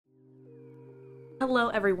Hello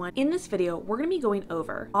everyone. In this video, we're going to be going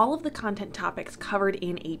over all of the content topics covered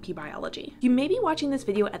in AP Biology. You may be watching this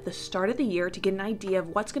video at the start of the year to get an idea of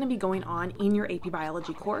what's going to be going on in your AP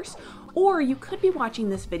Biology course, or you could be watching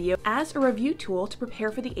this video as a review tool to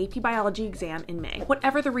prepare for the AP Biology exam in May.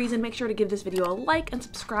 Whatever the reason, make sure to give this video a like and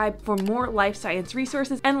subscribe for more life science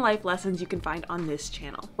resources and life lessons you can find on this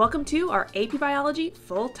channel. Welcome to our AP Biology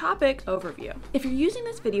full topic overview. If you're using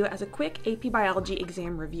this video as a quick AP Biology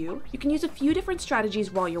exam review, you can use a few different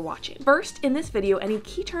strategies while you're watching. First, in this video, any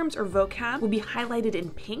key terms or vocab will be highlighted in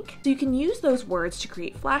pink, so you can use those words to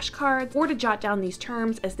create flashcards or to jot down these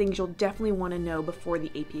terms as things you'll definitely want to know before the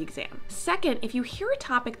AP exam. Second, if you hear a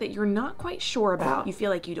topic that you're not quite sure about, you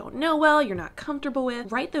feel like you don't know well, you're not comfortable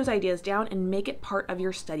with, write those ideas down and make it part of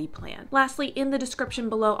your study plan. Lastly, in the description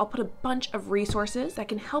below, I'll put a bunch of resources that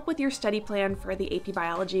can help with your study plan for the AP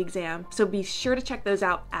Biology exam, so be sure to check those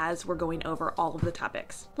out as we're going over all of the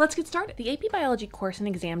topics. Let's get started. The AP Biology course and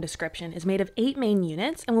exam description is made of 8 main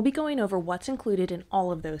units, and we'll be going over what's included in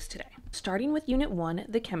all of those today. Starting with Unit 1,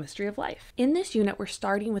 the chemistry of life. In this unit, we're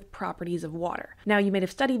starting with properties of water. Now, you may have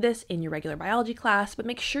studied this in your regular biology class, but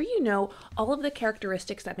make sure you know all of the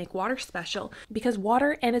characteristics that make water special, because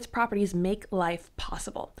water and its properties make life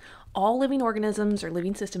possible. All living organisms or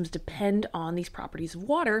living systems depend on these properties of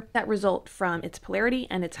water that result from its polarity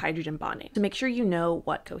and its hydrogen bonding. So make sure you know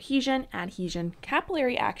what cohesion, adhesion,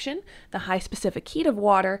 capillary action, the high specific heat of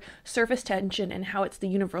water, surface tension, and how it's the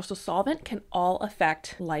universal solvent can all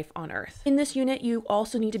affect life on Earth. In this unit, you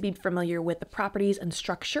also need to be familiar with the properties and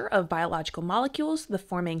structure of biological molecules. The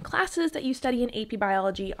 4 main classes that you study in AP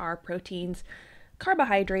Biology are proteins,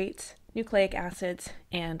 carbohydrates, nucleic acids,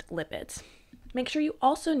 and lipids. Make sure you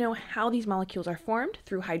also know how these molecules are formed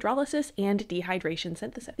through hydrolysis and dehydration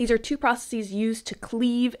synthesis. These are 2 processes used to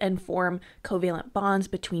cleave and form covalent bonds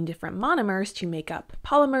between different monomers to make up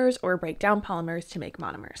polymers or break down polymers to make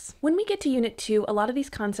monomers. When we get to Unit 2, a lot of these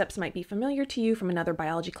concepts might be familiar to you from another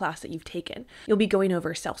biology class that you've taken. You'll be going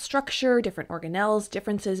over cell structure, different organelles,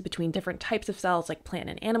 differences between different types of cells like plant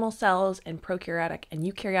and animal cells, and prokaryotic and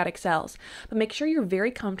eukaryotic cells. But make sure you're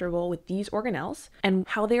very comfortable with these organelles and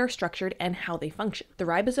how they are structured and how they function. The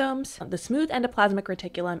ribosomes, the smooth endoplasmic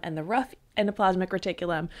reticulum, and the rough endoplasmic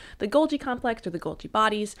reticulum, the Golgi complex or the Golgi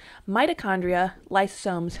bodies, mitochondria,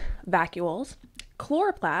 lysosomes, vacuoles,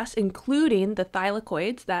 chloroplasts, including the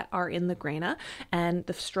thylakoids that are in the grana, and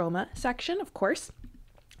the stroma section, of course,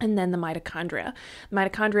 and then the mitochondria. The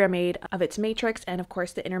mitochondria are made of its matrix and, of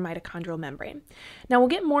course, the inner mitochondrial membrane. Now, we'll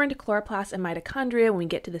get more into chloroplasts and mitochondria when we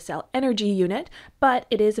get to the cell energy unit, but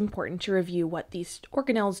it is important to review what these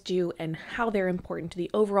organelles do and how they're important to the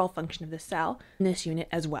overall function of the cell in this unit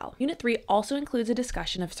as well. Unit 3 also includes a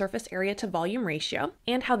discussion of surface area to volume ratio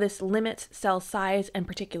and how this limits cell size and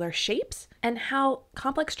particular shapes, and how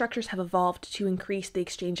complex structures have evolved to increase the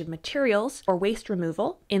exchange of materials or waste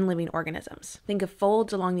removal in living organisms. Think of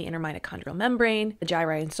folds along the inner mitochondrial membrane, the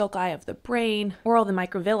gyri and sulci of the brain, or all the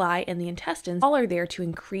microvilli in the intestines. All are there to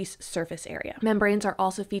increase surface area. Membranes are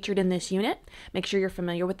also featured in this unit. Make sure you're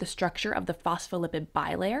familiar with the structure of the phospholipid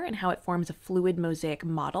bilayer and how it forms a fluid mosaic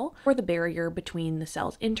model, or the barrier between the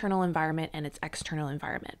cell's internal environment and its external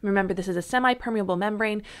environment. Remember, this is a semi-permeable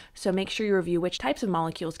membrane, so make sure you review which types of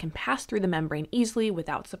molecules can pass through the membrane easily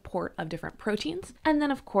without support of different proteins. And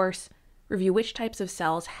then, of course, review which types of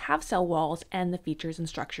cells have cell walls and the features and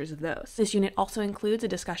structures of those. This unit also includes a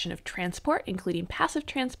discussion of transport, including passive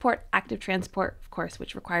transport, active transport, of course,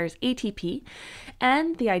 which requires ATP,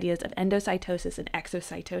 and the ideas of endocytosis and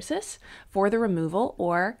exocytosis for the removal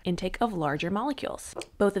or intake of larger molecules.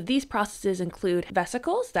 Both of these processes include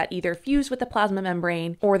vesicles that either fuse with the plasma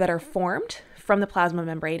membrane or that are formed from the plasma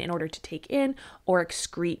membrane in order to take in or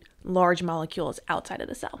excrete large molecules outside of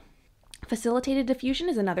the cell. Facilitated diffusion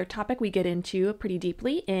is another topic we get into pretty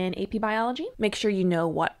deeply in AP Biology. Make sure you know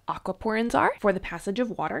what aquaporins are for the passage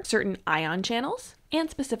of water, certain ion channels,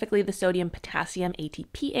 and specifically the sodium-potassium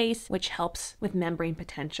ATPase, which helps with membrane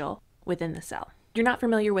potential within the cell. If you're not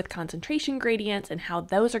familiar with concentration gradients and how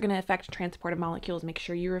those are going to affect transport of molecules, make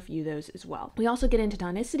sure you review those as well. We also get into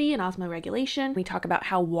tonicity and osmoregulation. We talk about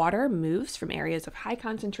how water moves from areas of high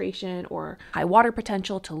concentration or high water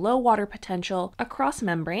potential to low water potential across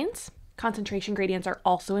membranes. Concentration gradients are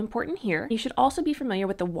also important here. You should also be familiar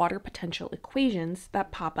with the water potential equations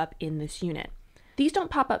that pop up in this unit. These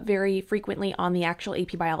don't pop up very frequently on the actual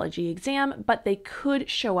AP Biology exam, but they could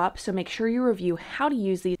show up, so make sure you review how to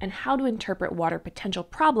use these and how to interpret water potential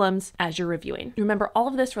problems as you're reviewing. Remember, all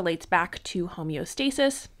of this relates back to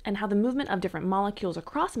homeostasis and how the movement of different molecules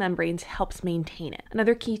across membranes helps maintain it.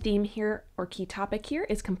 Another key theme here, or key topic here,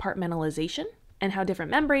 is compartmentalization. and how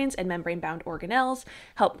different membranes and membrane-bound organelles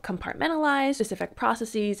help compartmentalize specific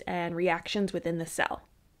processes and reactions within the cell.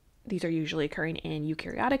 These are usually occurring in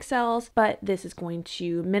eukaryotic cells, but this is going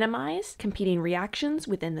to minimize competing reactions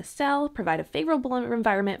within the cell, provide a favorable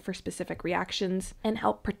environment for specific reactions, and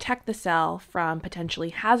help protect the cell from potentially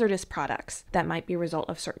hazardous products that might be a result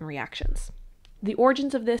of certain reactions. The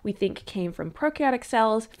origins of this, we think, came from prokaryotic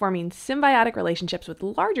cells forming symbiotic relationships with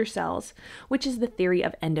larger cells, which is the theory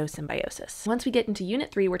of endosymbiosis. Once we get into Unit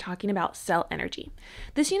 3, we're talking about cell energy.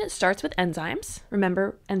 This unit starts with enzymes.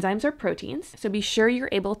 Remember, enzymes are proteins, so be sure you're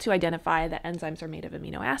able to identify that enzymes are made of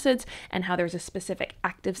amino acids and how there's a specific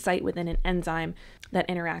active site within an enzyme that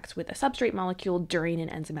interacts with a substrate molecule during an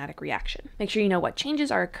enzymatic reaction. Make sure you know what changes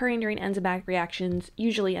are occurring during enzymatic reactions.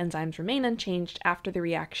 Usually enzymes remain unchanged after the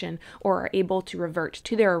reaction or are able to revert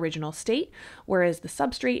to their original state, whereas the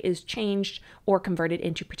substrate is changed or converted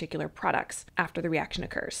into particular products after the reaction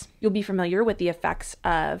occurs. You'll be familiar with the effects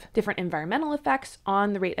of different environmental effects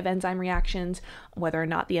on the rate of enzyme reactions, whether or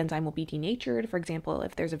not the enzyme will be denatured. For example,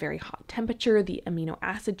 if there's a very hot temperature, the amino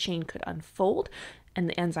acid chain could unfold and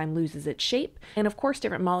the enzyme loses its shape. And of course,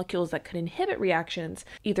 different molecules that could inhibit reactions,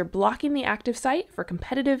 either blocking the active site for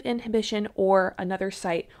competitive inhibition or another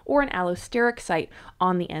site or an allosteric site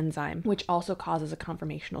on the enzyme, which also causes a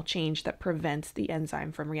conformational change that prevents the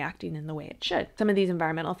enzyme from reacting in the way it should. Some of these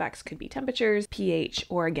environmental effects could be temperatures, pH,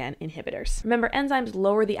 or again, inhibitors. Remember, enzymes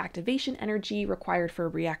lower the activation energy required for a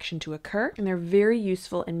reaction to occur, and they're very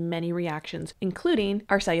useful in many reactions, including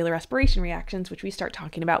our cellular respiration reactions, which we start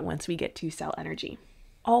talking about once we get to cell energy.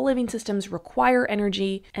 All living systems require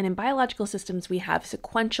energy, and in biological systems, we have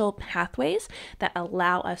sequential pathways that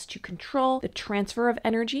allow us to control the transfer of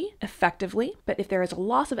energy effectively. But if there is a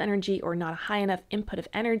loss of energy or not a high enough input of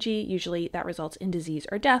energy, usually that results in disease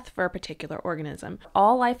or death for a particular organism.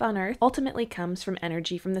 All life on Earth ultimately comes from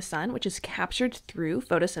energy from the sun, which is captured through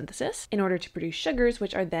photosynthesis in order to produce sugars,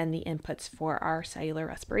 which are then the inputs for our cellular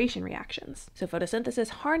respiration reactions. So photosynthesis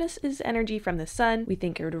harnesses energy from the sun. We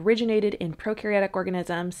think it originated in prokaryotic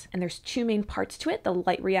organisms. And there's two main parts to it: the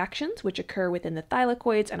light reactions, which occur within the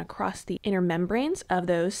thylakoids and across the inner membranes of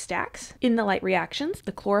those stacks. In the light reactions,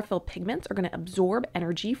 the chlorophyll pigments are going to absorb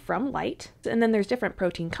energy from light. And then there's different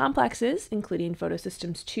protein complexes, including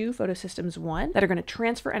photosystems 2, photosystems 1, that are going to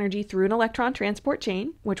transfer energy through an electron transport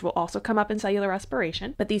chain, which will also come up in cellular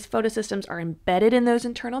respiration. But these photosystems are embedded in those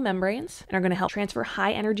internal membranes and are going to help transfer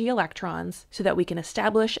high energy electrons so that we can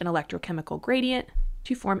establish an electrochemical gradient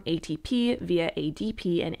to form ATP via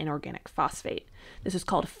ADP and inorganic phosphate. This is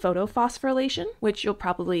called photophosphorylation, which you'll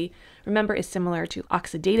probably remember is similar to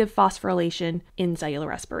oxidative phosphorylation in cellular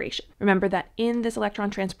respiration. Remember that in this electron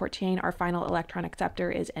transport chain, our final electron acceptor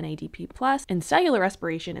is NADP+. In cellular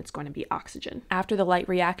respiration, it's going to be oxygen. After the light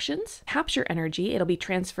reactions capture energy, it'll be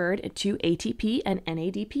transferred to ATP and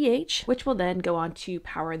NADPH, which will then go on to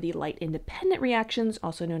power the light-independent reactions,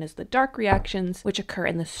 also known as the dark reactions, which occur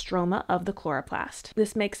in the stroma of the chloroplast.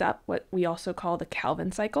 This makes up what we also call the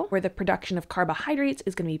Calvin cycle, where the production of carbohydrates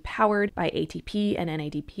is going to be powered by ATP and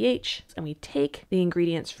NADPH, and we take the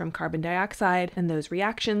ingredients from carbon dioxide and those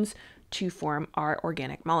reactions to form our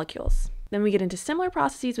organic molecules. Then we get into similar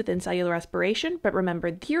processes within cellular respiration, but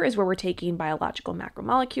remember, here is where we're taking biological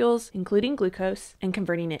macromolecules, including glucose, and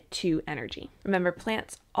converting it to energy. Remember,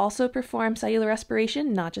 plants also perform cellular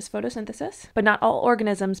respiration, not just photosynthesis, but not all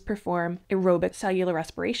organisms perform aerobic cellular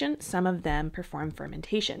respiration. Some of them perform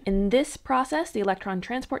fermentation. In this process, the electron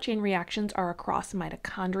transport chain reactions are across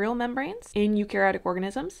mitochondrial membranes. In eukaryotic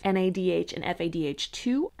organisms, NADH and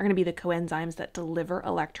FADH2 are going to be the coenzymes that deliver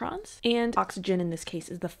electrons, and oxygen in this case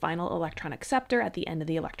is the final electron acceptor at the end of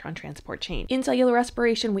the electron transport chain. In cellular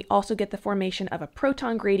respiration, we also get the formation of a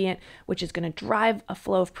proton gradient, which is going to drive a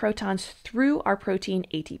flow of protons through our protein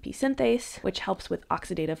ATP synthase, which helps with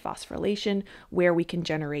oxidative phosphorylation, where we can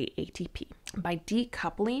generate ATP. By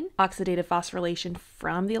decoupling oxidative phosphorylation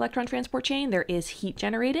from the electron transport chain, there is heat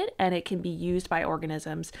generated, and it can be used by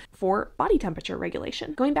organisms for body temperature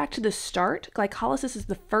regulation. Going back to the start, glycolysis is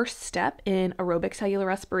the first step in aerobic cellular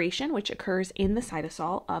respiration, which occurs in the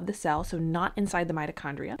cytosol of the cell, so not inside the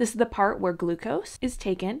mitochondria. This is the part where glucose is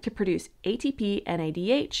taken to produce ATP,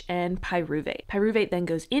 NADH, and pyruvate. Pyruvate then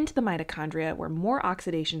goes into the mitochondria where more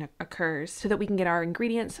oxidation occurs so that we can get our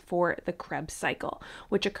ingredients for the Krebs cycle,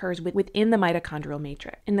 which occurs within the mitochondrial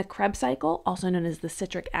matrix. In the Krebs cycle, also known as the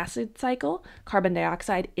citric acid cycle, carbon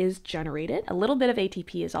dioxide is generated. A little bit of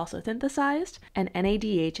ATP is also synthesized, and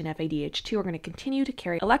NADH and FADH2 are going to continue to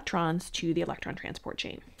carry electrons to the electron transport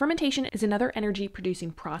chain. Fermentation is another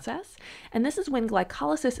energy-producing process, and this is when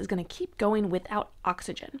glycolysis is going to keep going without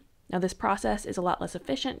oxygen. Now, this process is a lot less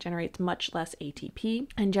efficient, generates much less ATP,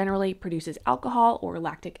 and generally produces alcohol or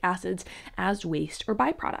lactic acids as waste or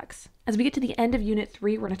byproducts. As we get to the end of Unit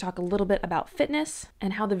 3, we're going to talk a little bit about fitness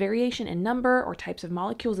and how the variation in number or types of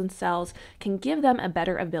molecules in cells can give them a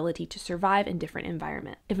better ability to survive in different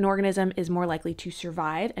environments. If an organism is more likely to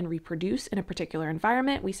survive and reproduce in a particular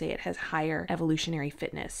environment, we say it has higher evolutionary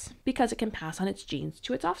fitness because it can pass on its genes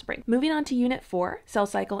to its offspring. Moving on to Unit 4, cell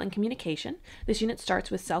cycle and communication. This unit starts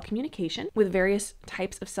with cell communication, with various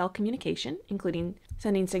types of cell communication, including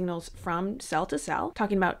sending signals from cell to cell,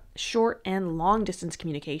 talking about short and long distance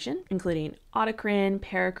communication, including autocrine,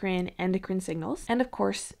 paracrine, endocrine signals. And of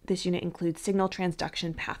course, this unit includes signal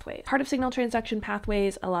transduction pathways. Part of signal transduction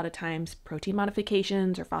pathways, a lot of times protein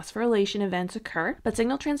modifications or phosphorylation events occur, but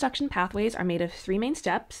signal transduction pathways are made of 3 main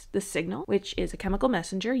steps: the signal, which is a chemical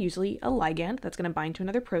messenger, usually a ligand that's going to bind to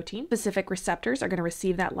another protein. Specific receptors are going to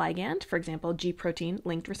receive that ligand, for example, G protein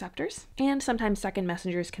linked receptors, and sometimes second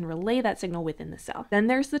messengers can relay that signal within the cell. Then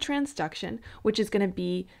there's the transduction, which is going to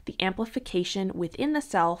be the amplification within the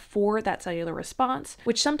cell for that cellular response,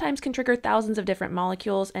 which sometimes can trigger thousands of different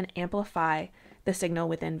molecules and amplify the signal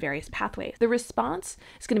within various pathways. The response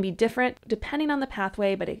is going to be different depending on the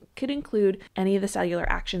pathway, but it could include any of the cellular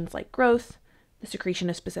actions like growth, the secretion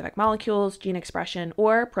of specific molecules, gene expression,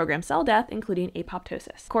 or programmed cell death, including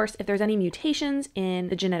apoptosis. Of course, if there's any mutations in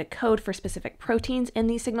the genetic code for specific proteins in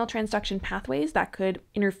these signal transduction pathways, that could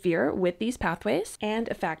interfere with these pathways and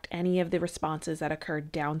affect any of the responses that occur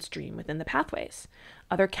downstream within the pathways.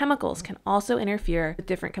 Other chemicals can also interfere with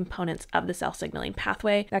different components of the cell signaling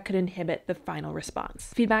pathway that could inhibit the final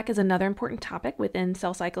response. Feedback is another important topic within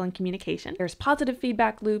cell cycle and communication. There's positive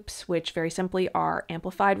feedback loops, which very simply are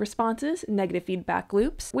amplified responses, negative feedback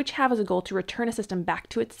loops, which have as a goal to return a system back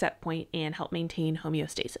to its set point and help maintain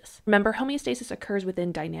homeostasis. Remember, homeostasis occurs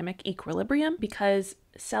within dynamic equilibrium because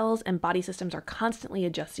cells and body systems are constantly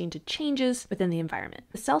adjusting to changes within the environment.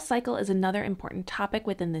 The cell cycle is another important topic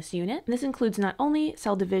within this unit, and this includes not only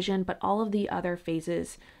cell division, but all of the other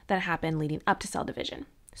phases that happen leading up to cell division.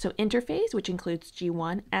 So interphase, which includes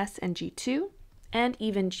G1, S, and G2, and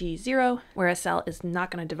even G0, where a cell is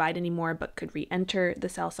not going to divide anymore but could re-enter the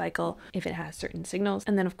cell cycle if it has certain signals.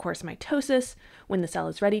 And then of course mitosis, when the cell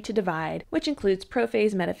is ready to divide, which includes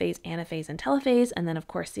prophase, metaphase, anaphase, and telophase, and then of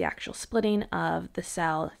course the actual splitting of the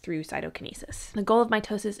cell through cytokinesis. The goal of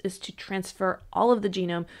mitosis is to transfer all of the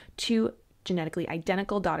genome to genetically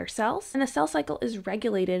identical daughter cells, and the cell cycle is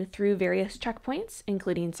regulated through various checkpoints,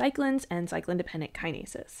 including cyclins and cyclin-dependent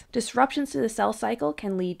kinases. Disruptions to the cell cycle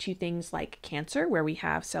can lead to things like cancer, where we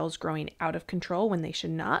have cells growing out of control when they should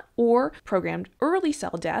not, or programmed early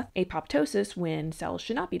cell death, apoptosis, when cells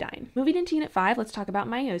should not be dying. Moving into Unit 5, let's talk about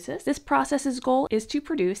meiosis. This process's goal is to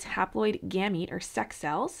produce haploid gamete or sex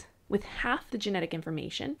cells with half the genetic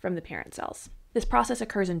information from the parent cells. This process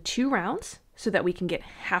occurs in 2 rounds so that we can get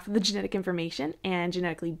half of the genetic information and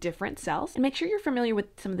genetically different cells. And make sure you're familiar with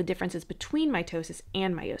some of the differences between mitosis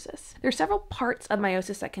and meiosis. There are several parts of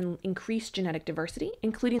meiosis that can increase genetic diversity,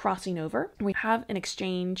 including crossing over. We have an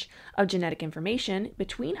exchange of genetic information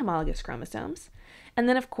between homologous chromosomes. And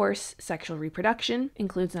then, of course, sexual reproduction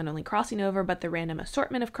includes not only crossing over, but the random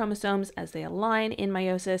assortment of chromosomes as they align in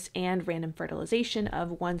meiosis, and random fertilization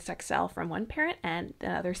of one sex cell from one parent and the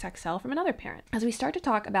other sex cell from another parent. As we start to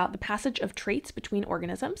talk about the passage of traits between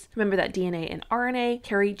organisms, remember that DNA and RNA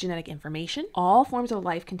carry genetic information. All forms of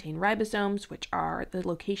life contain ribosomes, which are the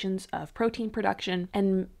locations of protein production,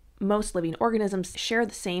 and most living organisms share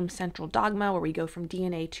the same central dogma where we go from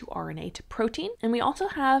DNA to RNA to protein. And we also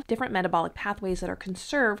have different metabolic pathways that are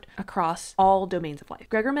conserved across all domains of life.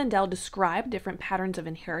 Gregor Mendel described different patterns of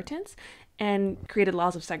inheritance and created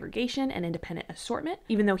laws of segregation and independent assortment.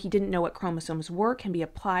 Even though he didn't know what chromosomes were, can be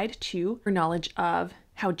applied to our knowledge of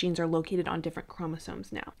how genes are located on different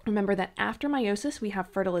chromosomes now. Remember that after meiosis, we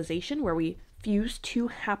have fertilization, where we fuse 2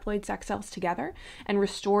 haploid sex cells together and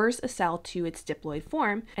restores a cell to its diploid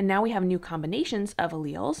form. And now we have new combinations of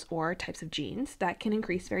alleles or types of genes that can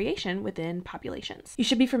increase variation within populations. You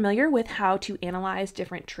should be familiar with how to analyze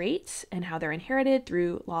different traits and how they're inherited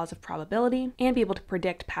through laws of probability, and be able to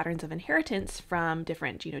predict patterns of inheritance from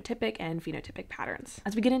different genotypic and phenotypic patterns.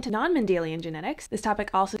 As we get into non-Mendelian genetics, this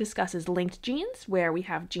topic also discusses linked genes, where we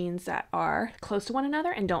have genes that are close to one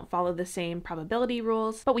another and don't follow the same probability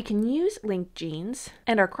rules, but we can use linked genes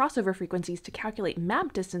and our crossover frequencies to calculate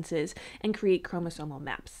map distances and create chromosomal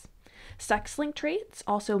maps. Sex-linked traits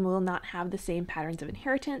also will not have the same patterns of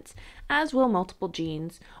inheritance, as will multiple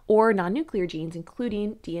genes or non-nuclear genes,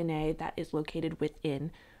 including DNA that is located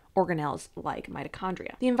within organelles like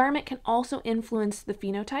mitochondria. The environment can also influence the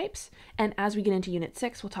phenotypes, and as we get into Unit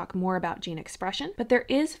 6, we'll talk more about gene expression, but there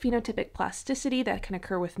is phenotypic plasticity that can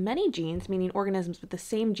occur with many genes, meaning organisms with the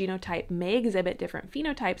same genotype may exhibit different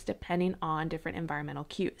phenotypes depending on different environmental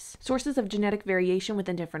cues. Sources of genetic variation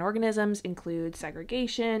within different organisms include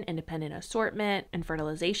segregation, independent assortment, and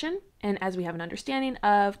fertilization. And as we have an understanding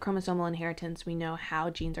of chromosomal inheritance, we know how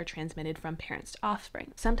genes are transmitted from parents to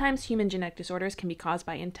offspring. Sometimes human genetic disorders can be caused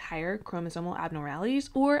by entire chromosomal abnormalities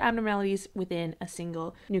or abnormalities within a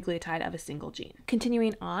single nucleotide of a single gene.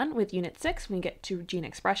 Continuing on with Unit 6, we get to gene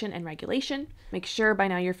expression and regulation. Make sure by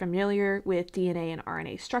now you're familiar with DNA and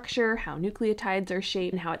RNA structure, how nucleotides are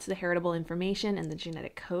shaped, and how it's the heritable information and the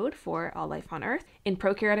genetic code for all life on Earth. In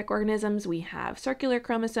prokaryotic organisms, we have circular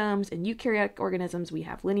chromosomes. In eukaryotic organisms, we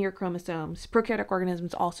have linear chromosomes. Prokaryotic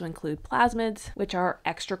organisms also include plasmids, which are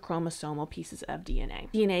extra chromosomal pieces of DNA.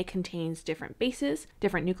 DNA contains different bases,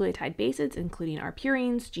 different nucleotide bases, including our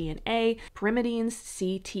purines, G and A, pyrimidines,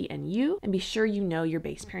 C, T, and U. And be sure you know your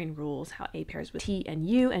base pairing rules, how A pairs with T and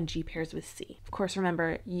U and G pairs with C. Of course,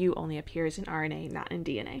 remember, U only appears in RNA, not in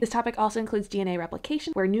DNA. This topic also includes DNA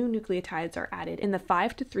replication, where new nucleotides are added in the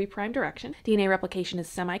 5' to 3' direction. DNA replication is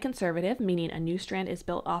semi-conservative, meaning a new strand is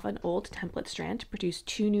built off an old template strand to produce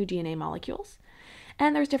 2 new DNA molecules.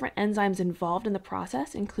 And there's different enzymes involved in the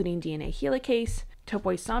process, including DNA helicase,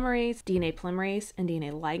 topoisomerase, DNA polymerase, and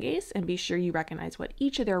DNA ligase, and be sure you recognize what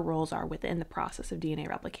each of their roles are within the process of DNA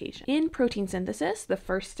replication. In protein synthesis, the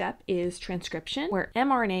first step is transcription, where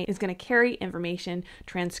mRNA is going to carry information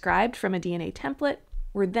transcribed from a DNA template,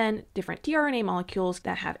 where then different tRNA molecules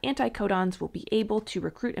that have anticodons will be able to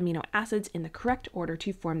recruit amino acids in the correct order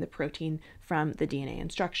to form the protein from the DNA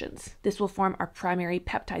instructions. This will form our primary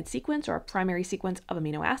peptide sequence, or a primary sequence of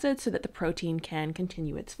amino acids, so that the protein can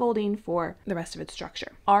continue its folding for the rest of its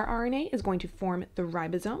structure. Our RNA is going to form the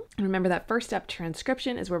ribosome. And remember that first step,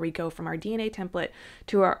 transcription, is where we go from our DNA template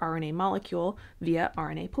to our RNA molecule via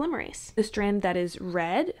RNA polymerase. The strand that is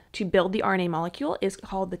read to build the RNA molecule is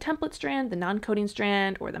called the template strand, the non-coding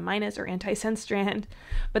strand, or the minus or antisense strand,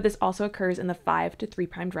 but this also occurs in the 5' to 3'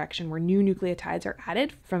 direction, where new nucleotides are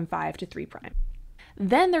added from 5' to 3'.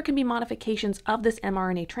 Then there can be modifications of this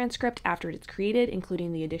mRNA transcript after it is created,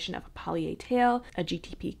 including the addition of a poly A tail, a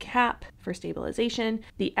GTP cap for stabilization,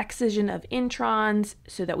 the excision of introns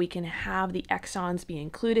so that we can have the exons be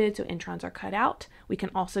included, so introns are cut out. We can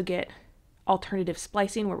also get alternative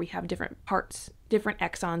splicing, where we have different parts, different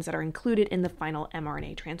exons that are included in the final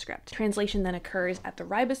mRNA transcript. Translation then occurs at the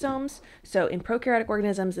ribosomes. So in prokaryotic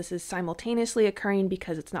organisms, this is simultaneously occurring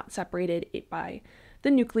because it's not separated by the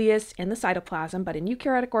nucleus and the cytoplasm, but in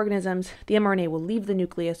eukaryotic organisms, the mRNA will leave the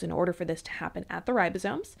nucleus in order for this to happen at the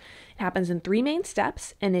ribosomes. It happens in 3 main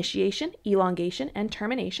steps: initiation, elongation, and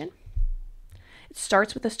termination. It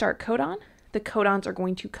starts with the start codon. The codons are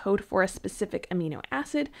going to code for a specific amino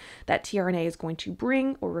acid that tRNA is going to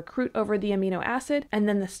bring or recruit over the amino acid, and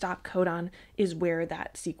then the stop codon is where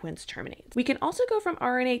that sequence terminates. We can also go from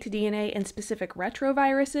RNA to DNA in specific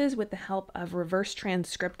retroviruses with the help of reverse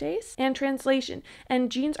transcriptase and translation,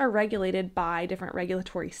 and genes are regulated by different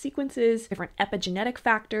regulatory sequences, different epigenetic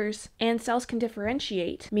factors, and cells can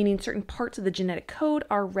differentiate, meaning certain parts of the genetic code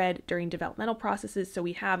are read during developmental processes, so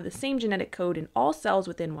we have the same genetic code in all cells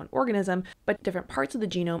within one organism, but different parts of the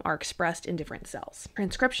genome are expressed in different cells.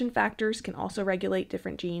 Transcription factors can also regulate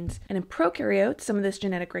different genes. And in prokaryotes, some of this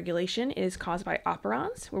genetic regulation is caused by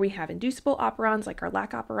operons, where we have inducible operons like our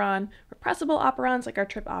lac operon, repressible operons like our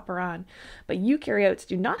trip operon. But eukaryotes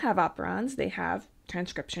do not have operons. They have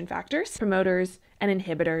transcription factors, promoters, and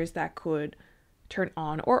inhibitors that could turn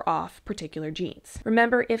on or off particular genes.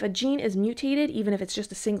 Remember, if a gene is mutated, even if it's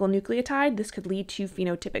just a single nucleotide, this could lead to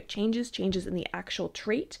phenotypic changes in the actual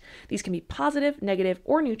trait. These can be positive, negative,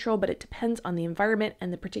 or neutral, but it depends on the environment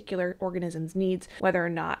and the particular organism's needs, whether or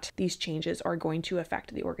not these changes are going to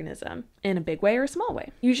affect the organism in a big way or a small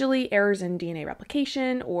way. Usually, errors in DNA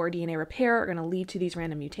replication or DNA repair are going to lead to these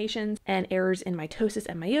random mutations, and errors in mitosis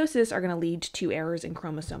and meiosis are going to lead to errors in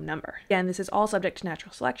chromosome number. Again, this is all subject to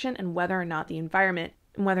natural selection and whether or not the environment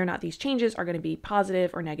and whether or not these changes are going to be positive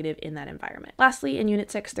or negative in that environment. Lastly, in Unit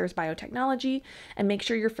 6, there's biotechnology, and make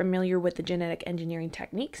sure you're familiar with the genetic engineering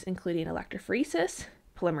techniques, including electrophoresis,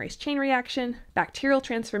 polymerase chain reaction, bacterial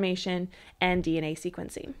transformation, and DNA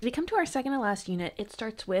sequencing. As we come to our second to last unit, it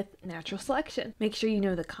starts with natural selection. Make sure you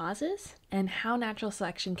know the causes and how natural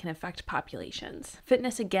selection can affect populations.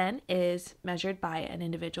 Fitness, again, is measured by an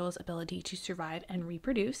individual's ability to survive and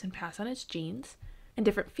reproduce and pass on its genes. And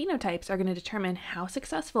different phenotypes are going to determine how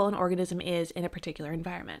successful an organism is in a particular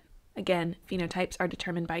environment. Again, phenotypes are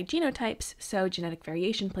determined by genotypes, so genetic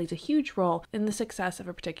variation plays a huge role in the success of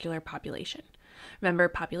a particular population. Remember,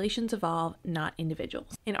 populations evolve, not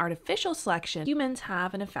individuals. In artificial selection, humans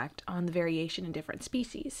have an effect on the variation in different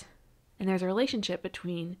species. And there's a relationship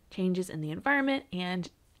between changes in the environment and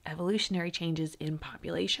evolutionary changes in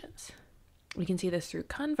populations. We can see this through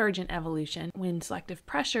convergent evolution when selective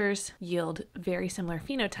pressures yield very similar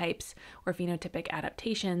phenotypes or phenotypic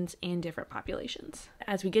adaptations in different populations.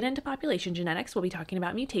 As we get into population genetics, we'll be talking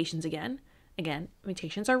about mutations again. Again,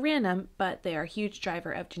 mutations are random, but they are a huge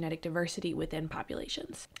driver of genetic diversity within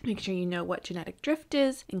populations. Make sure you know what genetic drift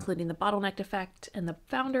is, including the bottleneck effect and the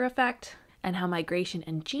founder effect, and how migration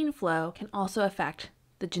and gene flow can also affect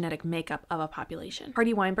the genetic makeup of a population.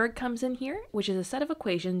 Hardy-Weinberg comes in here, which is a set of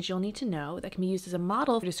equations you'll need to know that can be used as a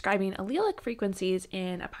model for describing allelic frequencies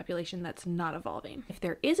in a population that's not evolving. If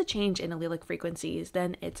there is a change in allelic frequencies,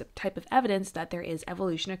 then it's a type of evidence that there is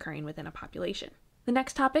evolution occurring within a population. The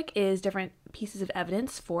next topic is different pieces of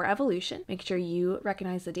evidence for evolution. Make sure you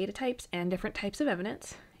recognize the data types and different types of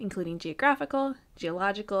evidence, including geographical,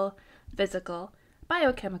 geological, physical,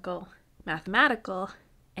 biochemical, mathematical,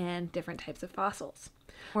 and different types of fossils.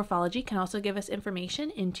 Morphology can also give us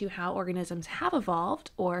information into how organisms have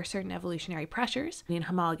evolved or certain evolutionary pressures, meaning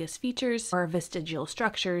homologous features or vestigial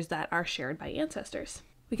structures that are shared by ancestors.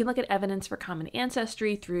 We can look at evidence for common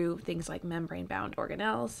ancestry through things like membrane-bound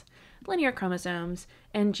organelles, linear chromosomes,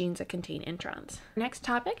 and genes that contain introns. Our next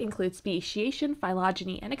topic includes speciation,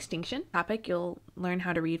 phylogeny, and extinction. You'll learn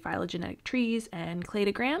how to read phylogenetic trees and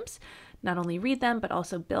cladograms, not only read them, but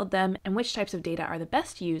also build them, and which types of data are the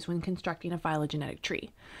best used when constructing a phylogenetic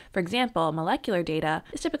tree. For example, molecular data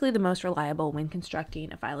is typically the most reliable when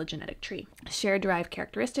constructing a phylogenetic tree. Shared derived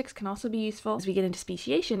characteristics can also be useful. As we get into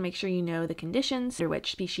speciation, make sure you know the conditions under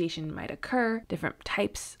which speciation might occur, different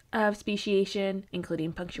types of speciation,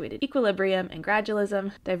 including punctuated equilibrium and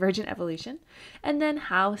gradualism, divergent evolution, and then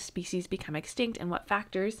how species become extinct and what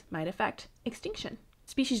factors might affect extinction.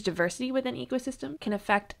 Species diversity within ecosystem can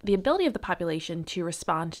affect the ability of the population to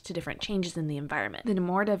respond to different changes in the environment. The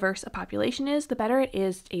more diverse a population is, the better it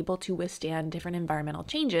is able to withstand different environmental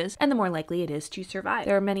changes, and the more likely it is to survive.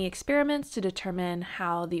 There are many experiments to determine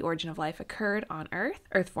how the origin of life occurred on Earth.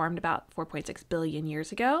 Earth formed about 4.6 billion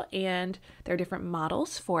years ago, and there are different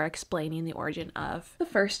models for explaining the origin of the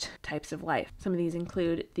first types of life. Some of these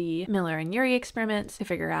include the Miller and Urey experiments to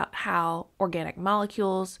figure out how organic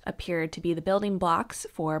molecules appeared to be the building blocks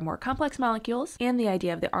for more complex molecules, and the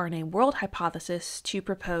idea of the RNA world hypothesis to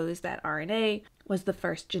propose that RNA was the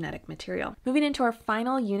first genetic material. Moving into our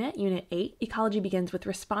final unit, Unit 8, ecology begins with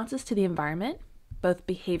responses to the environment, both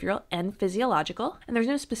behavioral and physiological. And there's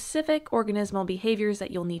no specific organismal behaviors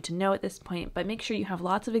that you'll need to know at this point, but make sure you have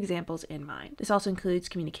lots of examples in mind. This also includes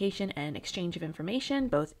communication and exchange of information,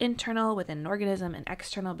 both internal within an organism and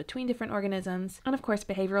external between different organisms, and of course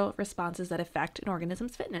behavioral responses that affect an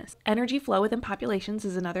organism's fitness. Energy flow within populations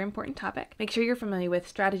is another important topic. Make sure you're familiar with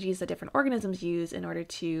strategies that different organisms use in order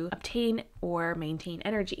to obtain or maintain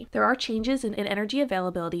energy. There are changes in energy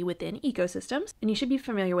availability within ecosystems, and you should be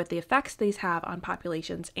familiar with the effects these have on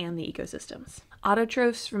populations and the ecosystems.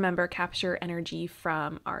 Autotrophs, remember, capture energy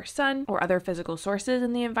from our sun or other physical sources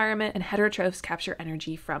in the environment, and heterotrophs capture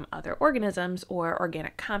energy from other organisms or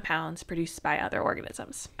organic compounds produced by other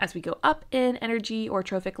organisms. As we go up in energy or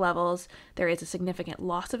trophic levels, there is a significant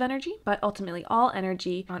loss of energy, but ultimately all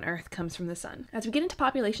energy on Earth comes from the sun. As we get into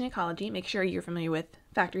population ecology, make sure you're familiar with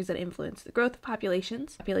factors that influence the growth of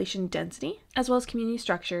populations, population density, as well as community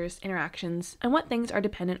structures, interactions, and what things are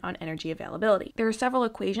dependent on energy availability. There are several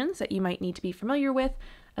equations that you might need to be familiar with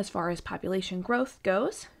as far as population growth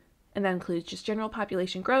goes, and that includes just general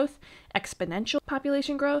population growth, exponential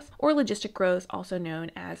population growth, or logistic growth, also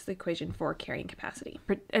known as the equation for carrying capacity.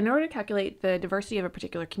 In order to calculate the diversity of a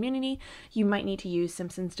particular community, you might need to use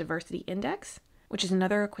Simpson's diversity index, which is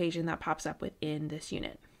another equation that pops up within this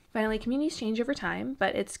unit. Finally, communities change over time,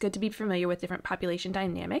 but it's good to be familiar with different population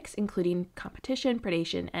dynamics, including competition,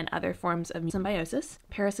 predation, and other forms of symbiosis.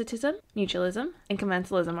 Parasitism, mutualism, and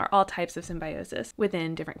commensalism are all types of symbiosis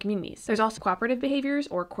within different communities. There's also cooperative behaviors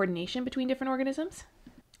or coordination between different organisms.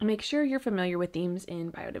 And make sure you're familiar with themes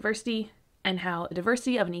in biodiversity and how the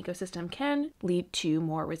diversity of an ecosystem can lead to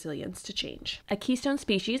more resilience to change. A keystone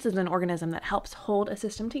species is an organism that helps hold a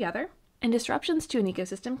system together. And disruptions to an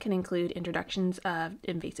ecosystem can include introductions of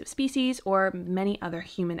invasive species or many other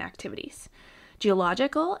human activities.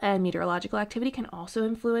 Geological and meteorological activity can also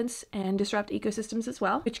influence and disrupt ecosystems as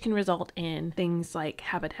well, which can result in things like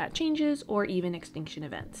habitat changes or even extinction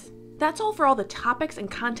events. That's all for all the topics and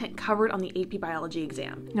content covered on the AP Biology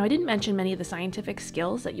exam. Now, I didn't mention many of the scientific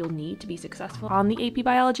skills that you'll need to be successful on the AP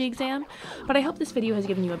Biology exam, but I hope this video has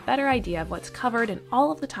given you a better idea of what's covered in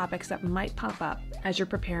all of the topics that might pop up as you're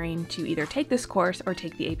preparing to either take this course or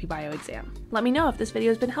take the AP Bio exam. Let me know if this video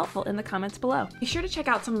has been helpful in the comments below. Be sure to check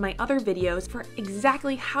out some of my other videos for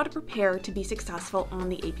exactly how to prepare to be successful on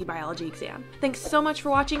the AP Biology exam. Thanks so much for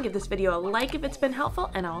watching. Give this video a like if it's been helpful,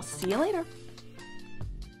 and I'll see you later.